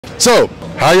So,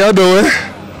 how y'all doing?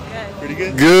 Good. Pretty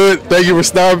good. Good. Thank you for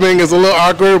stopping. It's a little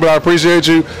awkward, but I appreciate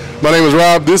you. My name is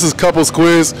Rob. This is Couples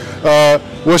Quiz.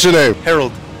 What's your name?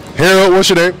 Harold. Harold. What's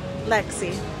your name?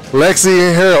 Lexi. Lexi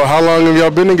and Harold. How long have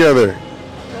y'all been together?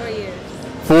 4 years.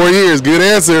 4 years. Good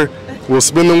answer. We'll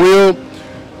spin the wheel.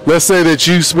 Let's say that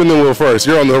you spin the wheel first.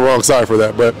 You're on the wrong side for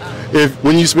that. But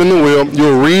when you spin the wheel,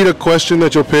 you'll read a question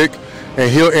that you'll pick,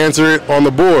 and he'll answer it on the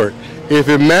board. If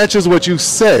it matches what you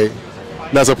say,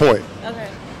 that's a point. Okay.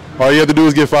 All you have to do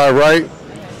is get 5 right.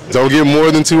 Don't get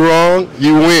more than 2 wrong.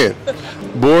 You win.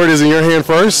 Board is in your hand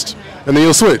first, and then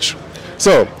you'll switch.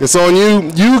 So it's on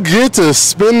you. You get to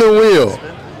spin the wheel.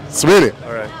 Spin it.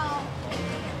 All right.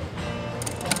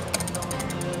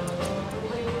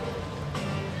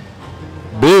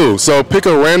 Blue. So pick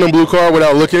a random blue card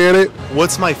without looking at it.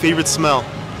 What's my favorite smell?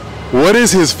 What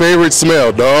is his favorite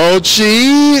smell? Don't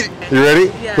cheat. You ready?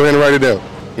 Yeah. Go ahead and write it down.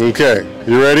 Okay.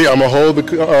 You ready? I'm gonna hold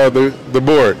the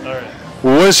board. All right.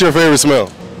 What's your favorite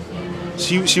smell?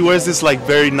 She wears this like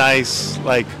very nice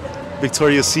like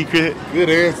Victoria's Secret. Good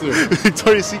answer.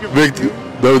 Victoria's Secret.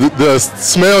 The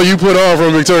smell you put on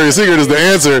from Victoria's Secret is the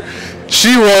answer.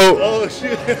 She wrote, Oh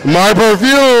shit. my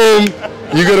perfume.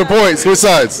 You get a point. Switch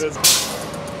sides.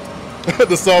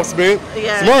 The soft spin.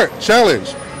 Yeah. Smart.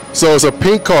 Challenge. So it's a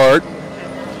pink card.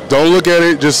 Don't look at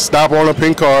it. Just stop on a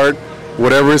pink card.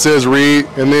 Whatever it says, read.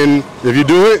 And then if you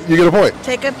do it, you get a point.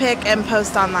 Take a pic and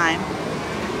post online.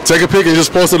 Take a pic and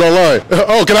just post it online.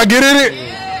 Oh, can I get in it?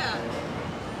 Yeah.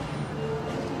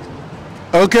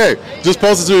 Okay. Just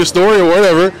post it to your story or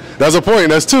whatever. That's a point.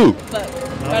 That's 2. Look.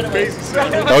 Right away. Crazy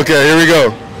Right away. Okay, here we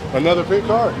go. Another pink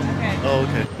card. Okay. Oh,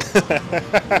 okay.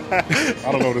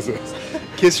 I don't know what this is.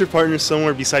 Kiss your partner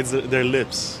somewhere besides their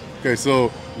lips. Okay,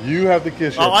 so you have to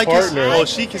kiss your I kiss. partner. Oh,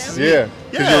 she kisses me. Yeah,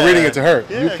 because you're reading it to her.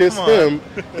 Yeah, You kiss come on. him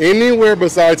anywhere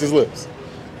besides his lips.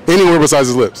 Anywhere besides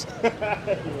his lips.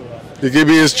 It could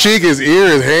be his cheek, his ear,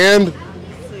 his hand.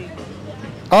 Sweet.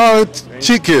 Oh,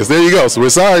 cheek kiss. There you go. So we're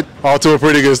side. Off to a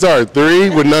pretty good start.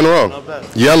 3 with none wrong. Not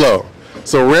bad. Yellow.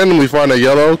 So randomly find a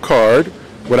yellow card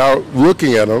without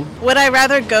looking at them. Would I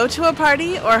rather go to a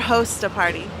party or host a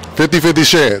party? 50-50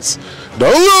 chance.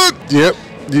 Don't look. Yep.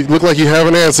 You look like you have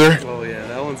an answer. Oh yeah,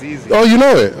 that one's easy. Oh, you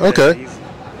know it. Okay. Yeah, easy.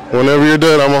 Whenever you're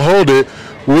done, I'm going to hold it.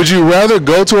 Would you rather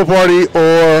go to a party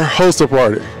or host a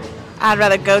party? I'd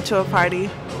rather go to a party.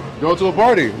 Go to a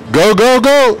party. Go, go,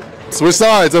 go. Switch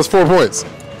sides. That's 4 points.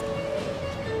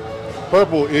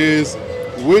 Purple is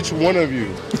which one of you?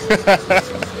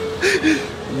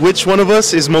 Which one of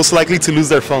us is most likely to lose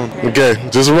their phone? Okay,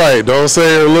 just right. Don't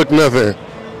say or look nothing.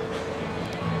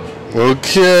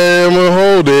 Okay, I'm going to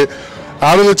hold it.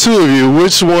 Out of the 2 of you,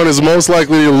 which one is most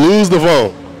likely to lose the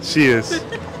phone? She is.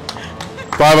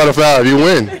 5 out of 5. You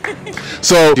win.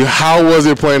 So, how was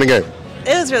it playing the game?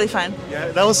 It was really fun. Yeah,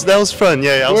 that was fun.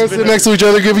 Yeah, I was Let's a bit sit next to each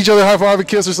other, give each other a high five, a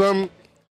kiss or something.